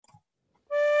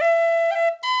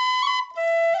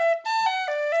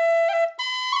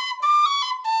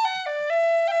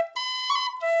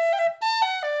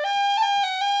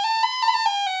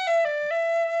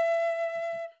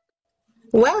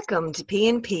Welcome to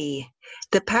P&P,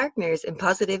 the Partners in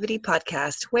Positivity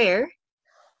podcast, where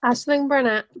Aisling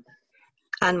Burnett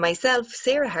and myself,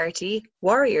 Sarah Harty,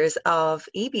 warriors of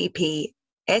EBP,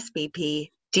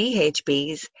 SBP,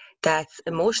 DHBs, that's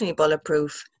emotionally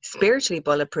bulletproof, spiritually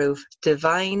bulletproof,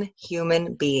 divine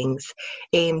human beings,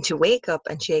 aim to wake up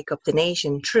and shake up the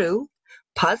nation through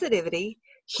positivity,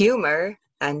 humour,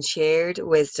 and shared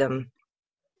wisdom.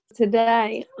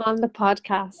 Today on the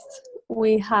podcast,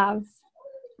 we have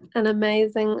an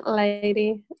amazing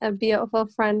lady, a beautiful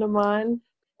friend of mine,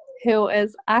 who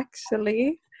is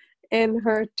actually in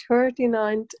her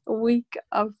 39th week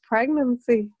of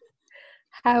pregnancy.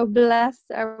 How blessed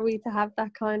are we to have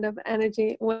that kind of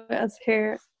energy with us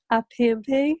here at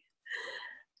P&P?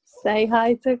 Say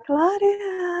hi to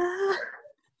Claudia.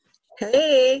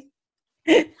 Hey!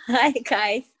 Hi,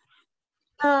 guys.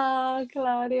 Oh,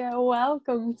 Claudia,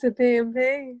 welcome to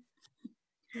P&P.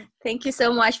 Thank you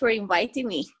so much for inviting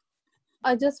me.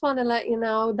 I just want to let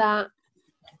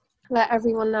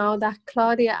everyone know that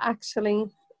Claudia actually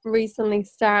recently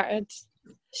started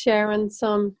sharing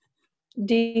some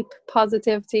deep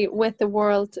positivity with the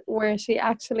world, where she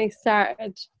actually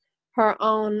started her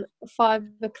own 5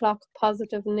 o'clock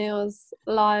positive news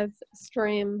live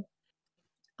stream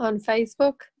on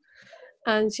Facebook,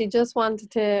 and she just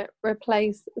wanted to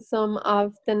replace some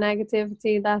of the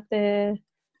negativity that the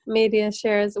media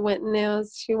shares with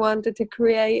news. She wanted to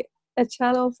create a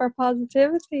channel for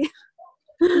positivity.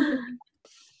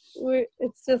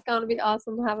 It's just going to be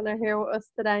awesome having her here with us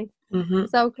today. Mm-hmm.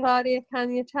 So, Claudia,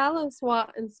 can you tell us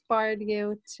what inspired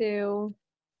you to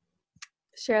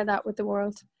share that with the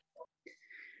world?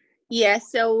 Yeah,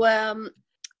 so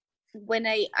when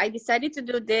I decided to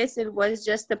do this, it was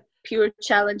just a pure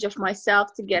challenge of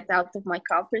myself to get out of my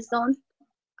comfort zone.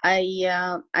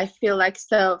 I feel like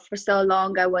for so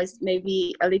long I was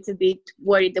maybe a little bit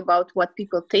worried about what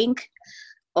people think,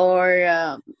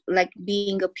 or like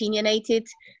being opinionated,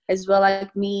 as well,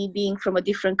 like me being from a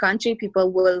different country.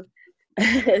 People will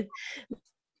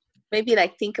maybe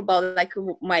like think about like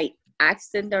my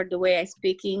accent or the way I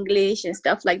speak English and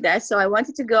stuff like that. So I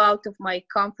wanted to go out of my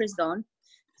comfort zone.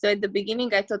 So at the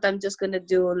beginning I thought I'm just going to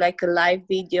do like a live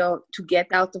video to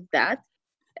get out of that.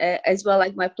 As well,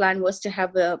 like my plan was to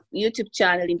have a YouTube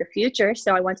channel in the future.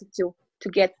 So I wanted to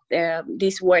get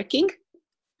this working.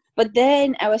 But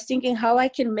then I was thinking how I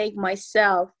can make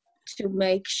myself to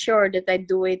make sure that I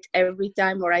do it every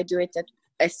time, or I do it at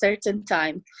a certain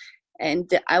time. And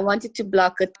I wanted to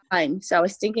block a time. So I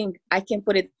was thinking I can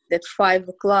put it at 5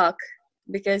 o'clock,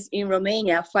 because in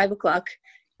Romania, 5 o'clock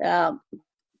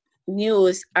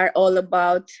news are all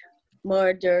about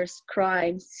murders,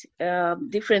 crimes,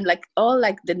 different, like all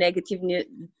like the negative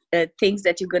things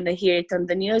that you're going to hear it on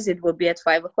the news. It will be at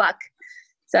 5 o'clock.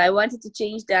 So I wanted to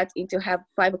change that into have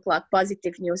 5 o'clock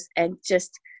positive news and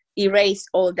just erase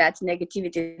all that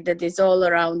negativity that is all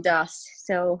around us.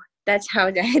 So that's how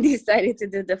I decided to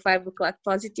do the 5 o'clock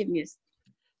positive news.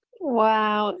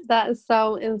 Wow, that is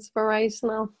so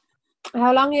inspirational.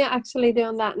 How long are you actually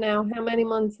doing that now? How many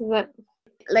months is it?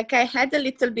 Like I had a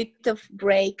little bit of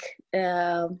break,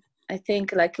 I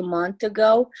think like a month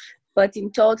ago, but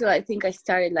in total, I think I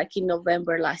started like in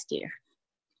November last year.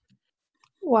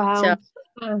 Wow.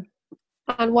 So,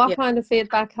 and what kind of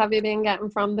feedback have you been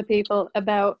getting from the people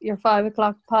about your 5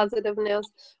 o'clock positive news,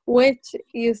 which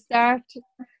you start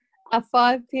at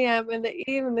 5 p.m. in the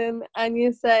evening and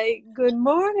you say, good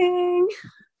morning?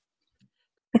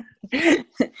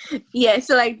 Yeah,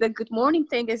 so like the good morning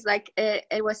thing is like,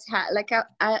 it was like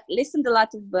I listened a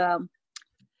lot of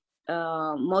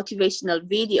motivational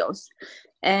videos,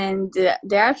 and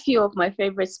there are a few of my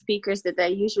favorite speakers that I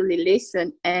usually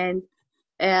listen, and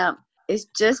it's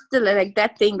just like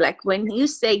that thing, like when you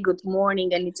say good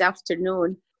morning and it's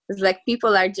afternoon, it's like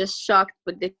people are just shocked,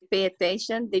 but they pay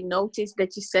attention. They notice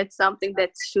that you said something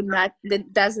that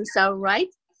doesn't sound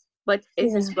right, but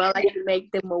it's as well like you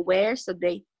make them aware, so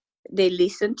they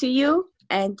listen to you.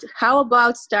 And how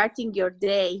about starting your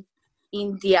day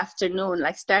in the afternoon,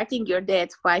 like starting your day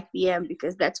at 5 p.m.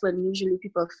 because that's when usually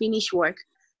people finish work.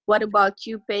 What about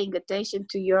you paying attention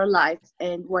to your life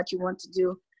and what you want to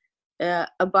do,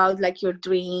 about like your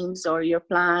dreams or your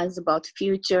plans about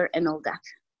future and all that?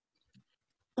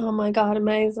 Oh my God,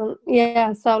 amazing.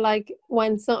 Yeah, so like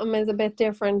when something is a bit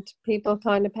different, people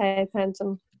kind of pay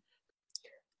attention.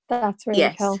 That's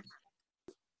really cool.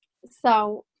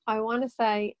 So I want to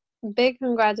say big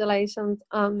congratulations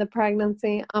on the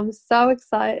pregnancy. I'm so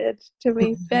excited to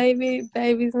meet baby.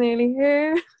 Baby's nearly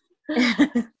here.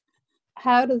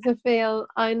 How does it feel?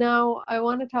 I know I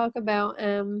want to talk about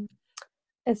a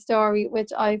story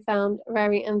which I found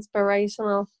very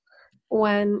inspirational.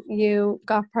 when you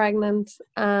got pregnant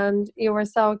and you were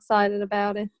so excited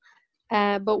about it.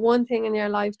 But one thing in your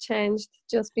life changed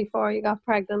just before you got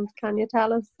pregnant. Can you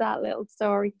tell us that little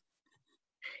story?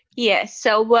 Yes.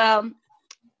 So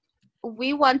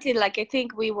we wanted, like, I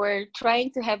think we were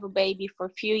trying to have a baby for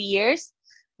a few years,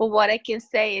 but what I can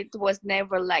say, it was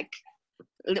never like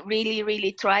really,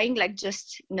 really trying, like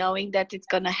just knowing that it's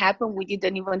gonna happen. We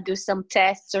didn't even do some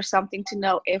tests or something to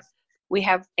know if we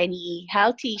have any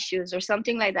health issues or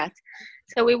something like that.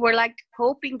 So we were like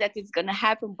hoping that it's gonna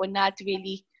happen, but not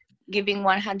really giving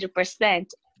 100%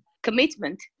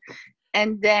 commitment.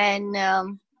 And then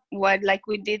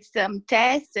we did some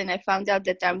tests, and I found out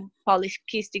that I'm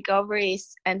polycystic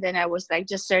ovaries, and then I was like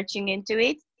just searching into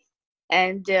it,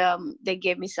 and they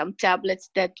gave me some tablets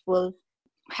that will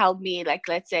help me, like,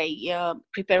 let's say,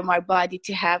 prepare my body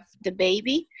to have the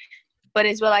baby. But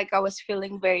as well, like, I was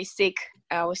feeling very sick.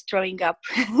 I was throwing up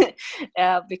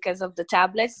because of the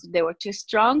tablets. They were too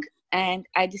strong, and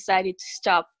I decided to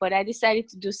stop. But I decided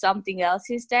to do something else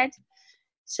instead.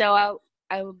 So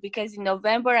because in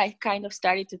November I kind of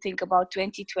started to think about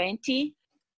 2020.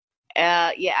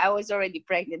 I was already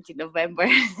pregnant in November.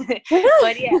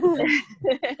 but yeah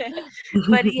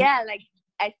but yeah, like,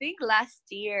 I think last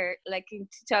year, like in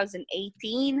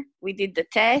 2018, we did the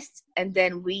test, and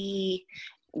then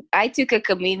I took a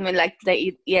commitment, like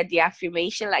the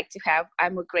affirmation, like to have,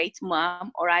 I'm a great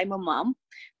mom, or I'm a mom.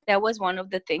 That was one of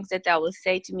the things that I will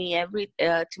say to me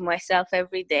to myself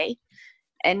every day.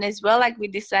 And as well, like, we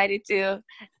decided to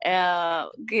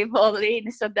give all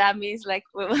in. So that means, like,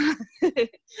 we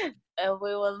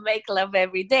will make love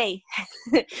every day.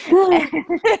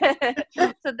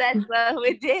 So that's what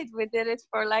we did. We did it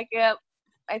for like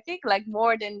I think like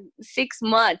more than 6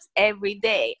 months every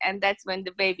day, and that's when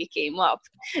the baby came up.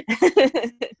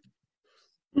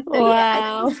 So,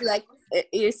 Wow. I think it's like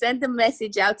you send the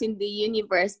message out in the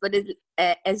universe, but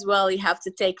as well, you have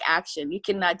to take action. You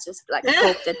cannot just like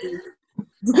hope that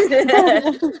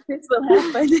this will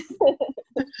happen.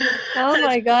 Oh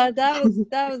my God, that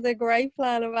was a great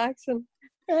plan of action.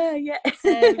 Yeah.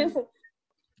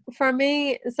 For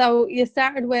me, so you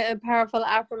started with a powerful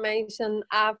affirmation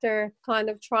after kind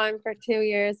of trying for 2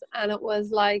 years, and it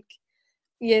was like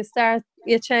you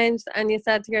changed and you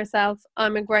said to yourself,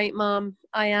 I'm a great mom,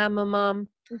 I am a mom.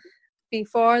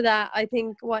 Before that, I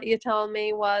think what you told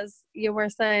me was you were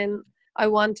saying, I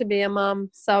want to be a mom.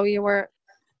 So you were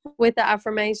with the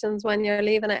affirmations when you're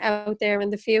leaving it out there in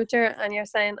the future, and you're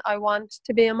saying, I want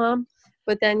to be a mom,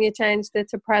 but then you changed it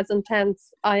to present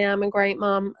tense, I am a great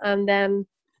mom, and then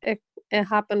it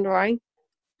happened, right?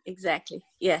 Exactly.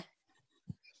 Yeah.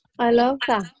 I love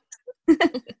that.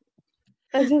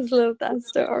 I just love that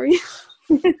story.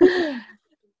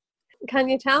 Can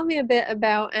you tell me a bit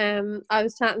about, I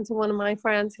was chatting to one of my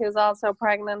friends who's also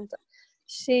pregnant.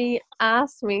 She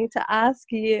asked me to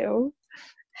ask you,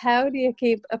 how do you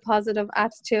keep a positive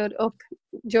attitude up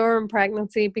during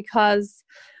pregnancy? Because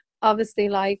obviously,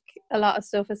 like, a lot of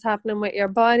stuff is happening with your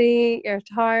body, you're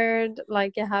tired,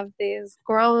 like you have these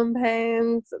growing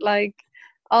pains, like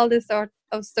all this sort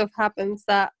of stuff happens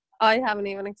that I haven't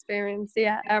even experienced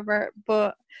yet ever.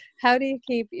 But how do you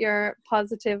keep your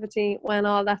positivity when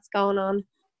all that's going on?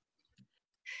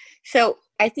 So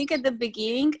I think at the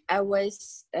beginning I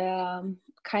was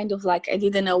kind of like, I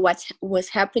didn't know what was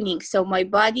happening. So my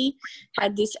body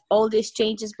had all these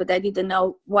changes, but I didn't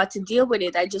know what to deal with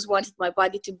it. I just wanted my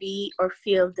body to be or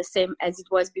feel the same as it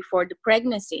was before the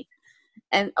pregnancy.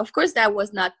 And of course that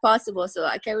was not possible. So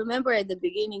I can remember at the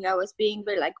beginning I was being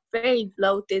very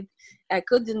bloated. I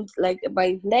couldn't, like,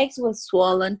 my legs were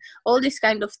swollen, all these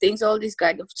kind of things, all these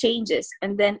kind of changes.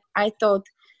 And then I thought,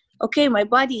 okay, my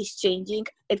body is changing.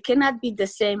 It cannot be the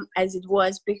same as it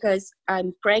was because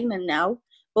I'm pregnant now.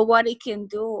 But what I can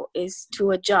do is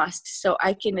to adjust. So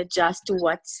I can adjust to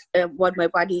what my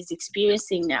body is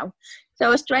experiencing now. So I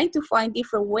was trying to find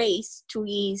different ways to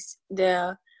ease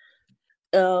the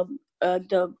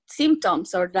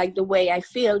symptoms, or like the way I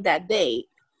feel that day.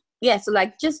 Yeah, so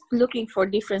like just looking for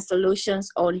different solutions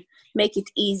on make it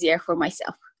easier for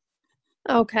myself.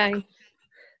 Okay.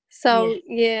 So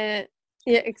you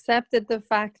accepted the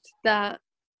fact that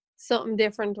something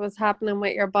different was happening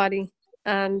with your body,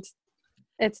 and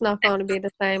it's not going to be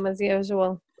the same as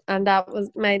usual, and that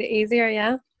was made it easier.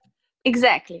 Yeah,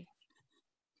 exactly.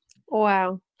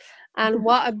 Wow. And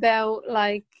what about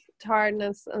like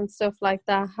tiredness and stuff like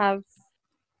that?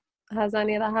 Has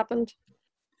any of that happened?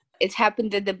 It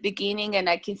happened at the beginning, and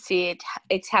I can see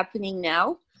it's happening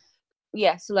now.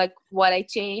 Yeah, so like what I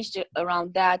changed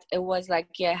around that, it was like,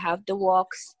 have the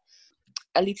walks,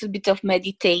 a little bit of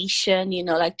meditation,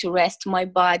 like to rest my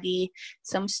body,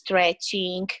 some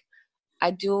stretching,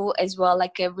 I do as well,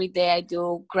 like every day I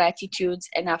do gratitudes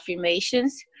and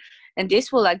affirmations, and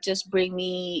this will like just bring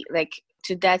me like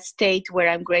to that state where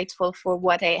I'm grateful for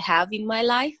what I have in my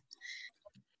life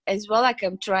as well. Like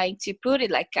I'm trying to put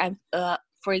it like I'm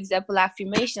for example,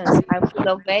 affirmations: I'm full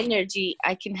of energy,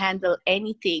 I can handle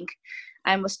anything,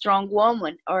 I'm a strong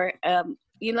woman, or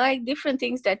like different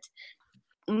things that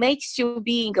makes you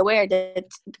being aware that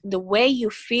the way you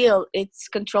feel, it's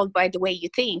controlled by the way you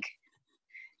think.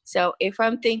 So if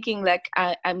I'm thinking like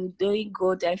I'm doing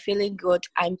good, I'm feeling good,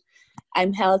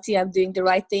 I'm healthy, I'm doing the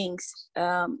right things,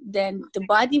 then the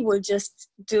body will just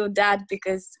do that,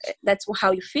 because that's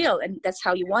how you feel and that's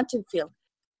how you want to feel.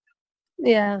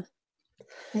 Yeah,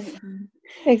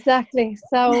 exactly.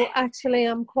 So actually,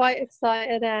 I'm quite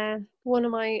excited. One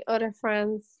of my other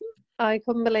friends, I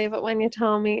couldn't believe it when you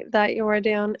told me that you were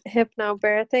doing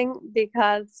hypnobirthing,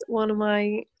 because one of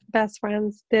my best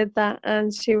friends did that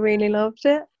and she really loved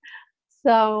it.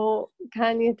 So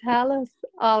can you tell us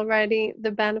already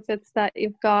the benefits that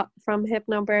you've got from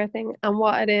hypnobirthing and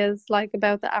what it is like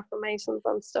about the affirmations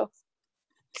and stuff?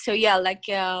 So yeah, like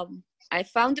I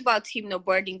found about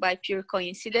hypnobirthing by pure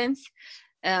coincidence,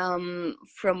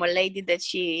 from a lady that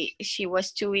she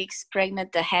was 2 weeks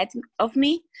pregnant ahead of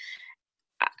me.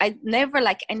 I never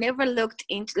looked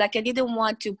into, like, I didn't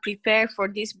want to prepare for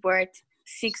this birth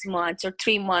 6 months or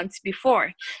 3 months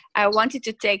before. I wanted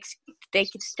to take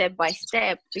it step by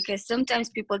step, because sometimes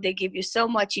people, they give you so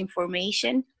much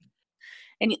information,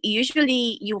 and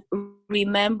usually you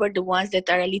remember the ones that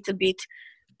are a little bit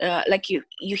like you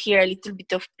hear a little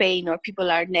bit of pain, or people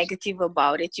are negative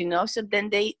about it, so then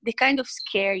they kind of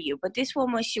scare you. But this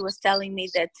woman, she was telling me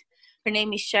that her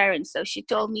name is Sharon. So she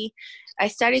told me, I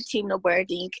started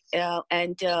hypnobirthing,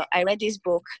 and I read this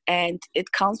book, and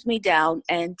it calms me down,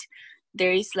 and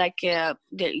there is like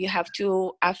you have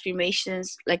 2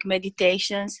 affirmations, like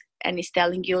meditations, and it's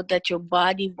telling you that your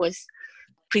body was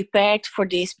prepared for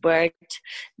this birth,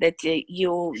 that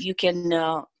you can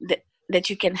that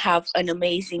you can have an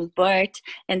amazing birth,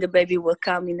 and the baby will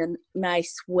come in a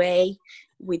nice way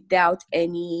without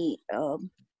any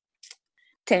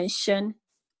tension,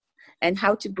 and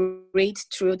how to breathe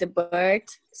through the birth.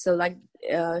 So like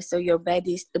so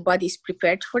the body is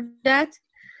prepared for that.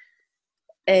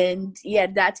 And yeah,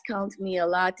 that calmed me a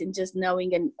lot, and just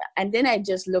knowing, and then I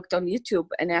just looked on YouTube,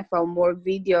 and I found more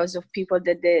videos of people,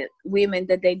 that the women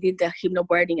that they did the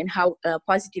hypnobirthing, and how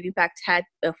positive impact had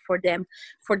for them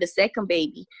for the second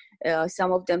baby.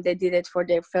 Some of them, they did it for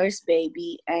their first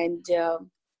baby. And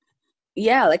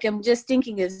yeah, like I'm just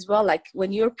thinking as well, like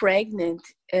when you're pregnant,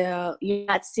 you're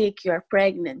not sick, you're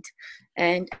pregnant.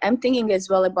 And I'm thinking as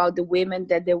well about the women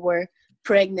that they were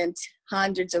pregnant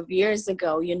hundreds of years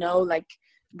ago, like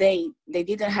they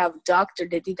didn't have doctor,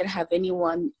 they didn't have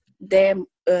anyone there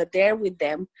with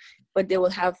them, but they will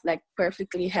have like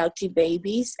perfectly healthy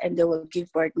babies, and they will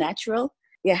give birth natural.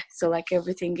 Yeah, so like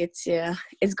everything,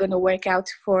 it's gonna work out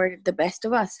for the best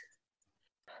of us.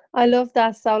 I love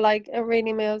that. So like it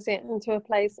really moves you into a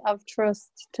place of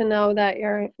trust to know that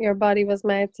your body was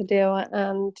made to do it,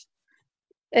 and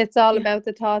it's all about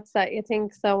the thoughts that you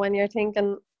think. So when you're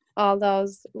thinking all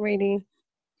those really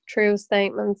true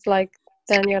statements, like,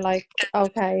 then you're like,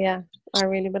 okay, yeah, I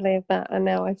really believe that, and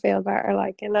now I feel better,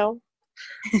 like, So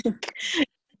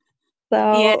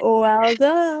Yeah, well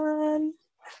done.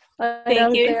 I thank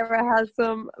know you. Sarah has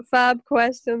some fab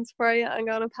questions for you. I'm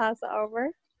going to pass it over.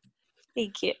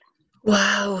 Thank you.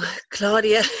 Wow,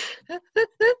 Claudia,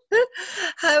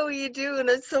 how are you doing?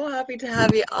 I'm so happy to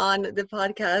have you on the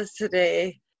podcast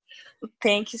today.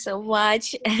 Thank you so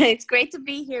much. It's great to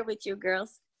be here with you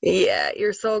girls. Yeah,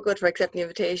 you're so good for accepting the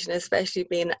invitation, especially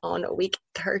being on week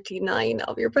 39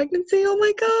 of your pregnancy. Oh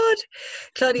my God.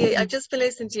 Claudia, I've just been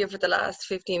listening to you for the last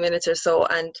 15 minutes or so,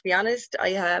 and to be honest, I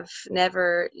have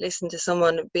never listened to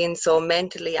someone being so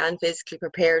mentally and physically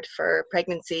prepared for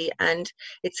pregnancy. And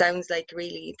it sounds like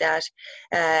really that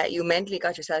you mentally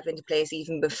got yourself into place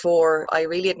even before. I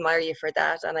really admire you for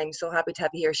that, and I'm so happy to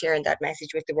have you here sharing that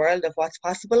message with the world of what's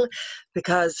possible,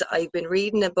 because I've been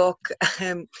reading a book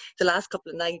the last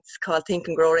couple of nights called Think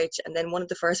and Grow Rich, and then one of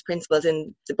the first principles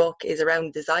in the book is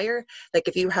around desire. Like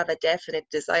if you have a definite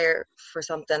desire for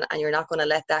something and you're not going to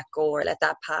let that go or let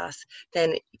that pass,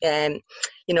 then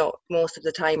most of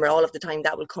the time or all of the time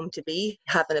that will come to be,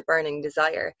 having a burning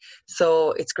desire.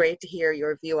 So it's great to hear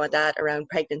your view on that around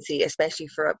pregnancy, especially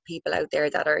for people out there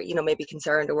that are maybe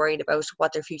concerned or worried about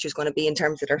what their future is going to be in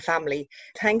terms of their family.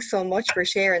 Thanks so much for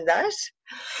sharing that.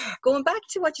 Going back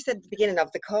to what you said at the beginning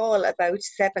of the call about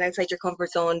stepping outside your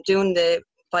comfort zone, doing the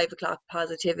 5 o'clock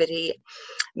positivity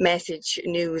message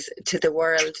news to the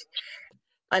world.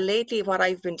 Lately, what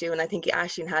I've been doing, I think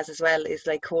Aisling has as well, is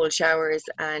like cold showers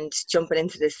and jumping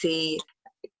into the sea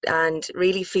and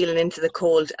really feeling into the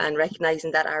cold and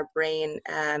recognizing that our brain,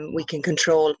 we can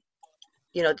control,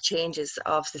 you know, the changes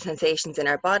of the sensations in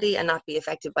our body and not be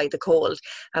affected by the cold.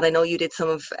 And I know you did some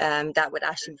of that with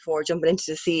Aisling before, jumping into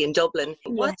the sea in Dublin.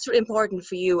 Yeah. What's important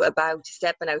for you about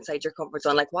stepping outside your comfort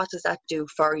zone? Like, what does that do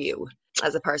for you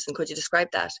as a person? Could you describe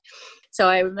that? So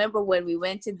I remember when we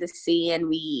went to the sea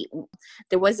and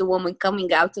there was a woman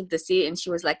coming out of the sea and she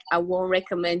was like, I won't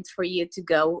recommend for you to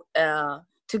go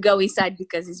inside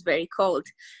because it's very cold.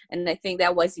 And I think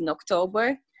that was in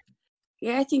October.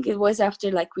 Yeah, I think it was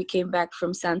after like we came back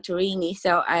from Santorini.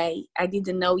 So I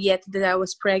didn't know yet that I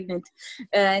was pregnant.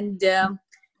 And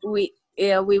we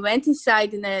went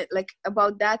inside and like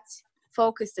about that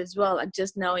focused as well, and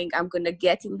just knowing I'm gonna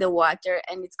get in the water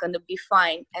and it's gonna be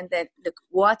fine. And then the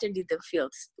water didn't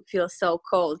feel so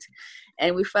cold,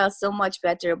 and we felt so much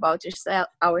better about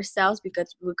ourselves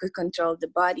because we could control the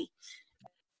body.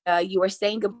 You were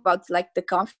saying about like the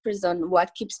comfort zone,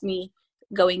 what keeps me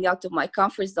going out of my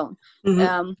comfort zone.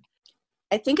 Mm-hmm.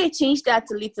 I think I changed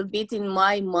that a little bit in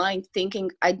my mind,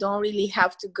 thinking I don't really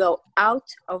have to go out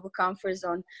of a comfort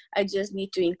zone. I just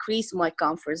need to increase my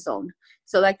comfort zone.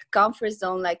 So like comfort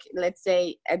zone, like let's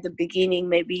say at the beginning,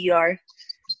 maybe you're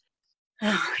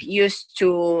used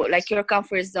to, like your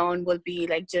comfort zone will be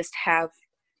like just have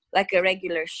like a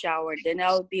regular shower. Then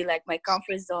I would be like, my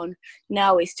comfort zone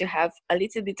now is to have a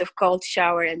little bit of cold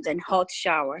shower and then hot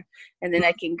shower. And then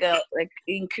I can go like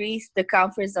increase the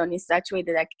comfort zone in such a way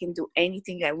that I can do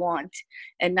anything I want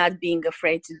and not being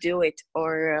afraid to do it.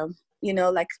 Or,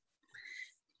 like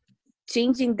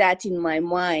changing that in my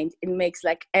mind, it makes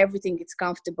like everything is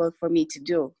comfortable for me to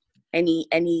do.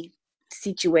 Any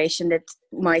situation that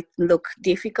might look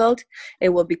difficult, it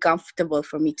will be comfortable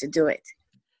for me to do it.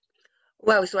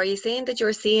 Wow, so are you saying that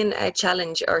you're seeing a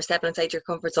challenge or stepping outside your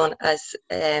comfort zone as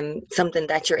something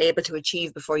that you're able to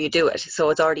achieve before you do it?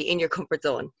 So it's already in your comfort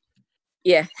zone?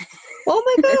 Yeah. Oh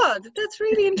my God, that's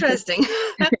really interesting.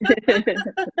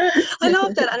 I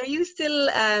love that. And are you still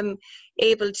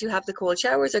able to have the cold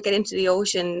showers or get into the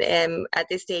ocean at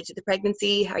this stage of the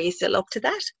pregnancy? Are you still up to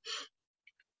that?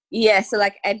 Yeah, so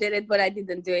like I did it, but I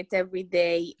didn't do it every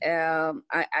day.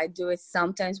 I do it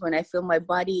sometimes when I feel my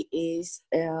body is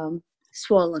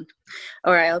swollen,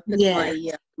 or I'll put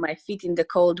my feet in the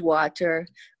cold water,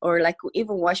 or like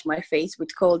even wash my face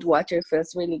with cold water. It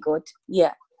feels really good.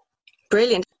 Yeah.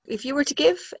 Brilliant. If you were to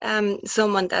give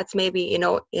someone that's maybe,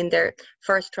 in their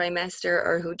first trimester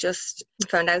or who just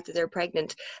found out that they're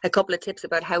pregnant, a couple of tips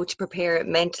about how to prepare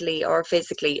mentally or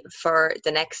physically for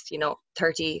the next,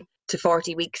 30 to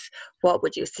 40 weeks, what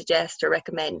would you suggest or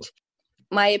recommend?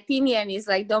 My opinion is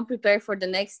like, don't prepare for the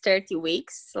next 30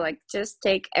 weeks. Like just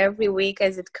take every week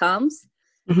as it comes.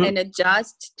 Mm-hmm. And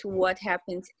adjust to what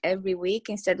happens every week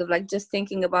instead of like just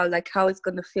thinking about like how it's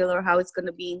going to feel or how it's going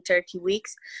to be in 30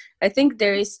 weeks. I think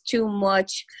there is too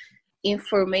much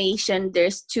information.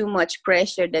 There's too much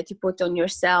pressure that you put on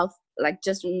yourself, like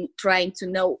just trying to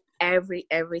know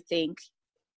everything.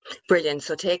 Brilliant.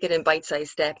 So take it in bite-sized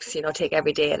steps, take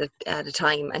every day at a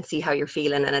time and see how you're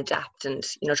feeling and adapt and,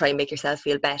 try and make yourself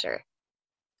feel better.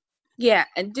 Yeah,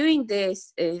 and doing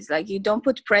this is like you don't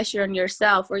put pressure on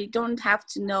yourself, or you don't have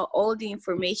to know all the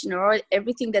information or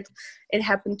everything that it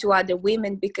happened to other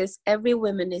women, because every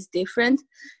woman is different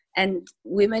and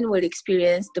women will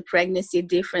experience the pregnancy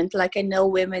different. Like I know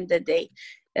women that they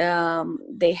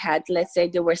had, let's say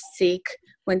they were sick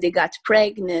when they got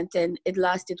pregnant and it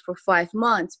lasted for 5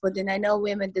 months. But then I know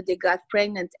women that they got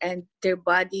pregnant and their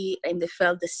body and they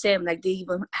felt the same, like they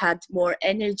even had more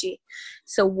energy.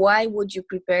 So why would you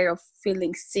prepare of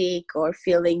feeling sick or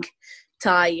feeling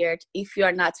tired if you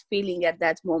are not feeling at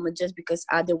that moment just because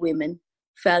other women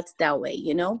felt that way,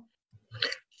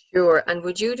 Sure. And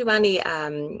would you do any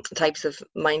types of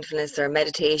mindfulness or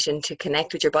meditation to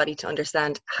connect with your body to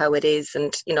understand how it is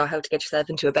and, how to get yourself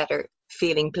into a better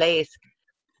feeling place?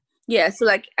 Yeah, so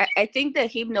like I think the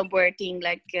hypnobirthing,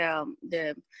 like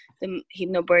the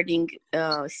hypnobirthing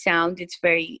sound, it's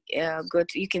very good.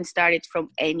 You can start it from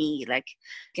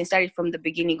the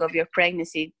beginning of your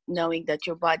pregnancy, knowing that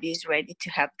your body is ready to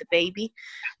have the baby.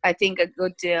 I think a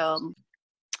good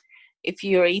if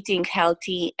you're eating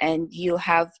healthy and you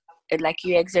have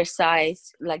you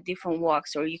exercise like different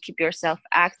walks or you keep yourself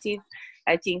active,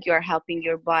 I think you're helping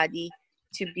your body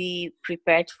to be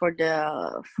prepared for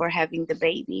having the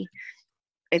baby.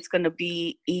 It's going to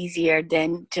be easier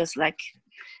than just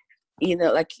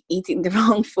eating the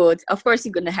wrong food. Of course,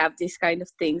 you're going to have these kind of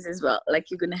things as well.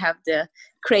 Like you're going to have the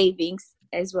cravings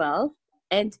as well.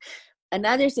 And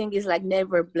another thing is like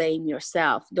never blame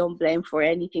yourself. Don't blame for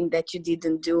anything that you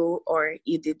didn't do or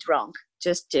you did wrong.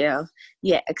 Just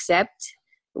accept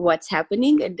what's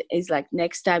happening, and it's like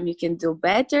next time you can do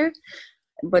better,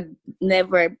 but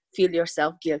never feel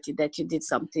yourself guilty that you did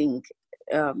something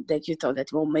that you thought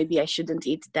that, well, maybe I shouldn't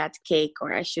eat that cake,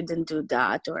 or I shouldn't do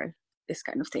that, or this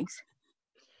kind of things.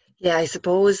 Yeah, I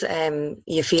suppose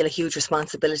you feel a huge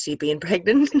responsibility being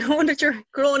pregnant, knowing that you're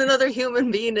growing another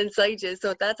human being inside you.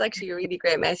 So that's actually a really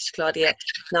great message, Claudia,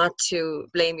 not to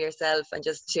blame yourself and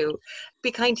just to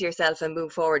be kind to yourself and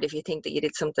move forward if you think that you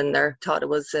did something or thought it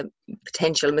was a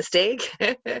potential mistake.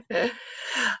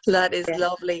 That is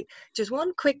lovely. Just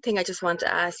one quick thing I just want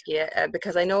to ask you,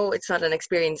 because I know it's not an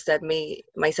experience that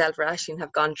myself or Aisling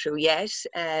have gone through yet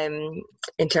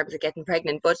in terms of getting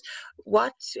pregnant, but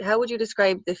how would you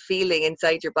describe the feeling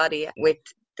inside your body with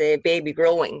the baby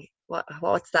growing?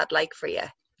 What's that like for you?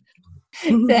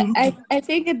 So I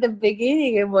think at the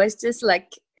beginning it was just like,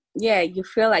 you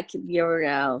feel like you're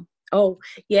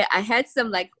I had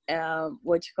some like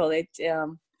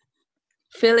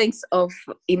feelings of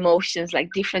emotions, like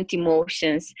different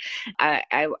emotions.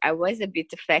 I was a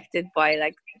bit affected by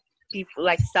like people,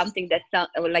 like something that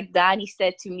like Danny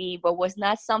said to me, but was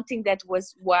not something that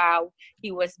was, wow,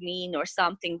 he was mean or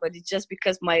something, but it's just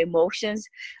because my emotions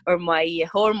or my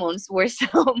hormones were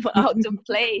so out of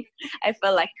place. I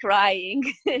felt like crying.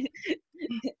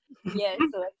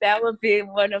 So that would be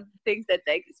one of the things that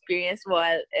I experienced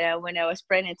while when I was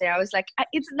pregnant. And I was like,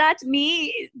 it's not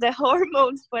me, the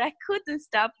hormones, but I couldn't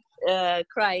stop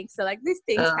crying. So like these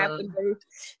things happen, but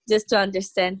just to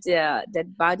understand that the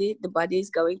body is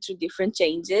going through different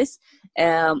changes.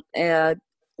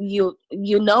 You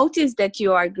notice that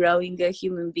you are growing a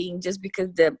human being just because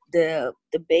the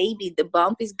baby, the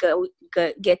bump is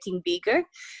getting bigger,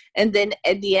 and then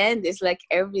at the end it's like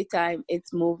every time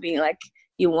it's moving, like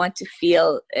you want to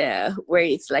feel where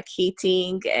it's like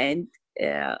hitting, and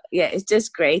it's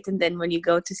just great. And then when you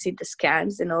go to see the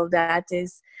scans and all that,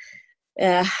 is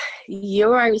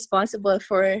you are responsible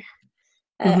for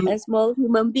a small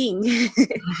human being.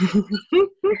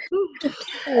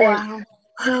 Wow.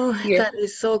 That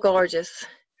is so gorgeous.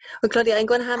 Well, Claudia, I'm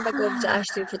going to hand back over to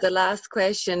Aisling for the last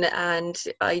question. And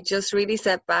I just really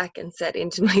sat back and sat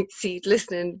into my seat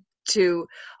listening to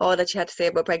all that you had to say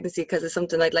about pregnancy, because it's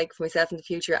something I'd like for myself in the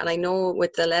future. And I know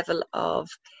with the level of,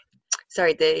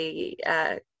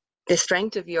 the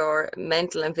strength of your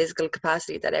mental and physical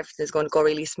capacity, that everything is going to go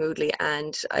really smoothly,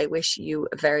 and I wish you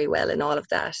very well in all of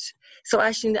that. So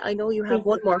Aisling, I know you have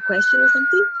one more question or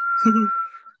something.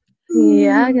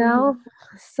 Yeah, girl.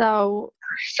 So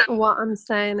what I'm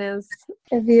saying is,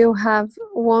 if you have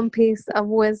one piece of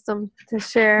wisdom to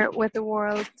share with the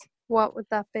world, what would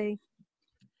that be?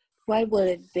 What would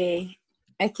it be?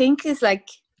 I think it's like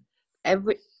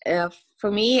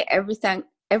for me,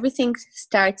 everything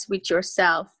starts with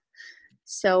yourself.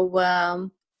 So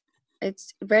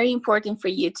it's very important for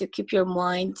you to keep your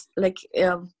mind, like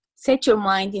set your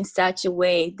mind in such a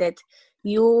way that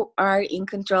you are in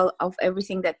control of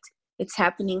everything that it's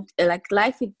happening. Like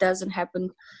life, it doesn't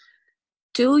happen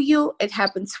to you, it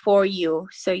happens for you.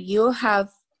 So you have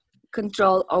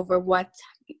control over what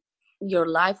your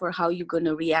life, or how you're going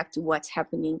to react to what's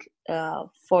happening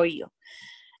for you.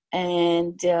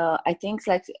 And I think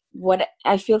like what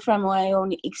I feel from my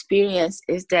own experience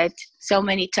is that so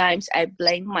many times I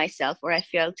blame myself, or I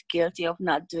felt guilty of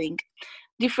not doing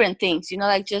different things,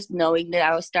 like just knowing that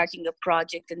I was starting a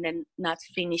project and then not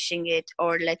finishing it.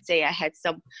 Or let's say I had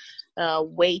some not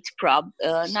weight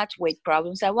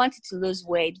problems. I wanted to lose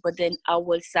weight, but then I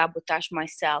will sabotage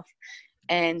myself.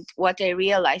 And what I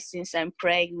realized since I'm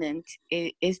pregnant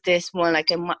is this one, like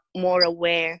I'm more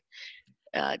aware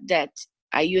that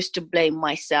I used to blame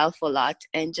myself a lot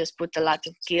and just put a lot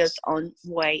of guilt on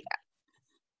why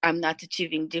I'm not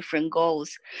achieving different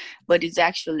goals. But it's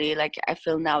actually like, I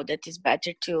feel now that it's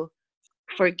better to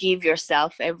forgive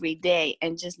yourself every day,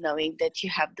 and just knowing that you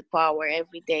have the power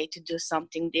every day to do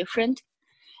something different.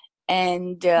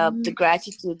 And the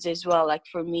gratitudes as well, like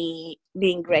for me,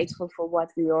 being grateful for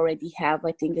what we already have,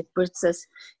 I think it puts us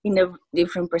in a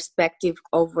different perspective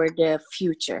over the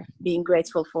future, being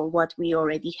grateful for what we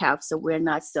already have, so we're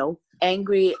not so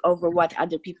angry over what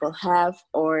other people have,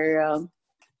 or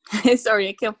sorry,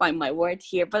 I can't find my word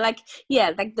here, but like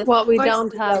like the what we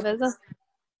don't have, is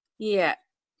it?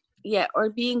 Or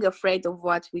being afraid of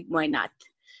what we might not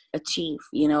achieve,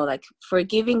 like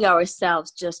forgiving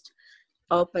ourselves just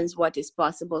opens what is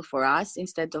possible for us,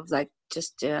 instead of like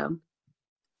just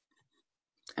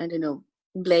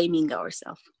blaming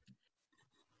ourselves.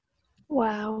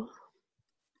 Wow.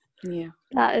 Yeah.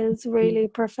 That is really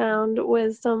profound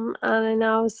wisdom, and I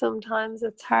know sometimes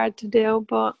it's hard to do,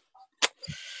 but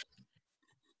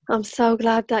I'm so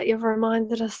glad that you've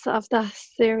reminded us of that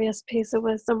serious piece of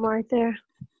wisdom right there.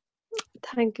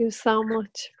 Thank you so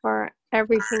much for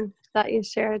everything that you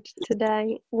shared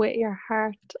today with your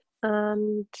heart,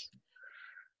 and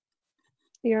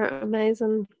your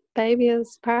amazing baby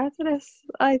is part of this,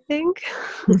 I think.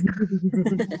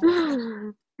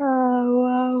 Oh,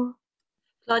 wow.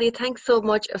 Claudia, thanks so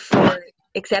much for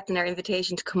accepting our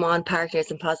invitation to come on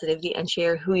Partners in Positivity and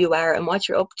share who you are and what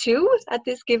you're up to at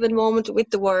this given moment with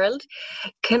the world.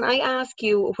 Can I ask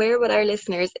you, where would our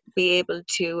listeners be able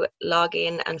to log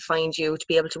in and find you to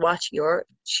be able to watch your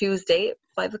Tuesday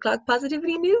 5 o'clock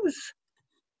Positivity News?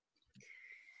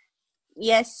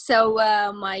 Yes, so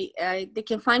they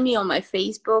can find me on my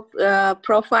Facebook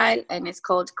profile, and it's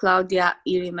called Claudia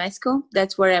Irimescu.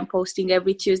 That's where I'm posting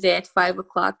every Tuesday at 5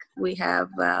 o'clock. We have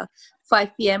 5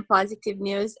 p.m. positive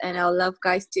news, and I'll love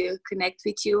guys to connect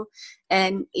with you,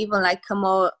 and even like come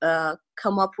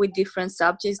up with different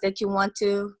subjects that you want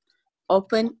to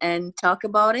open and talk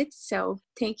about it. So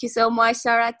thank you so much,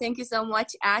 Sarah. Thank you so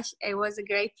much, Ash. It was a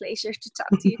great pleasure to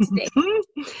talk to you today.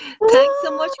 Thanks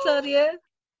so much, Claudia.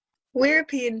 We're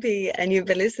P&P, and you've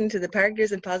been listening to the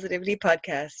Partners in Positivity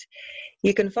podcast.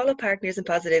 You can follow Partners in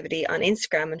Positivity on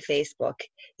Instagram and Facebook.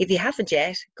 If you haven't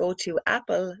yet, go to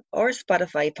Apple or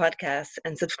Spotify podcasts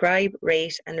and subscribe,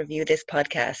 rate, and review this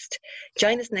podcast.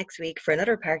 Join us next week for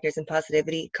another Partners in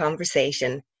Positivity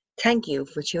conversation. Thank you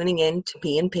for tuning in to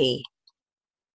P&P.